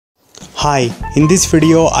Hi, in this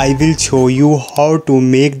video I will show you how to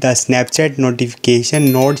make the Snapchat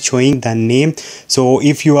notification not showing the name. So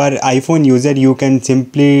if you are iPhone user, you can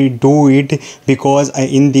simply do it because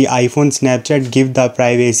in the iPhone Snapchat give the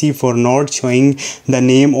privacy for not showing the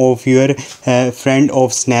name of your friend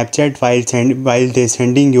of Snapchat while they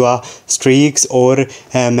sending you streaks or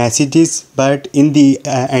messages. But in the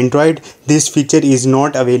Android this feature is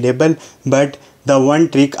not available. But the one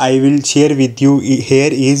trick I will share with you here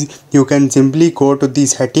is you can simply go to the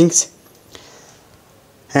settings,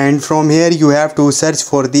 and from here you have to search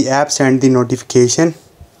for the apps and the notification,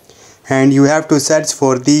 and you have to search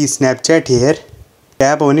for the Snapchat here.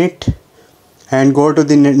 Tap on it and go to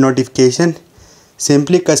the notification.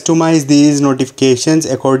 Simply customize these notifications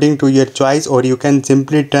according to your choice, or you can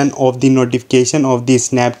simply turn off the notification of the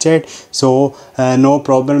Snapchat, so no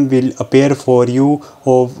problem will appear for you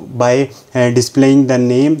by displaying the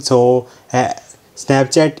name. So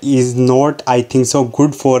Snapchat is not, I think so,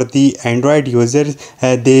 good for the Android users.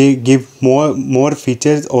 They give more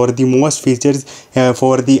features, or the most features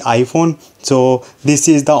for the iPhone. So this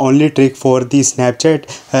is the only trick for the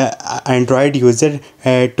Snapchat Android user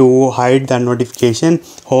to hide the notification.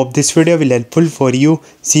 Hope this video will helpful for you.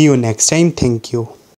 See you next time. Thank you.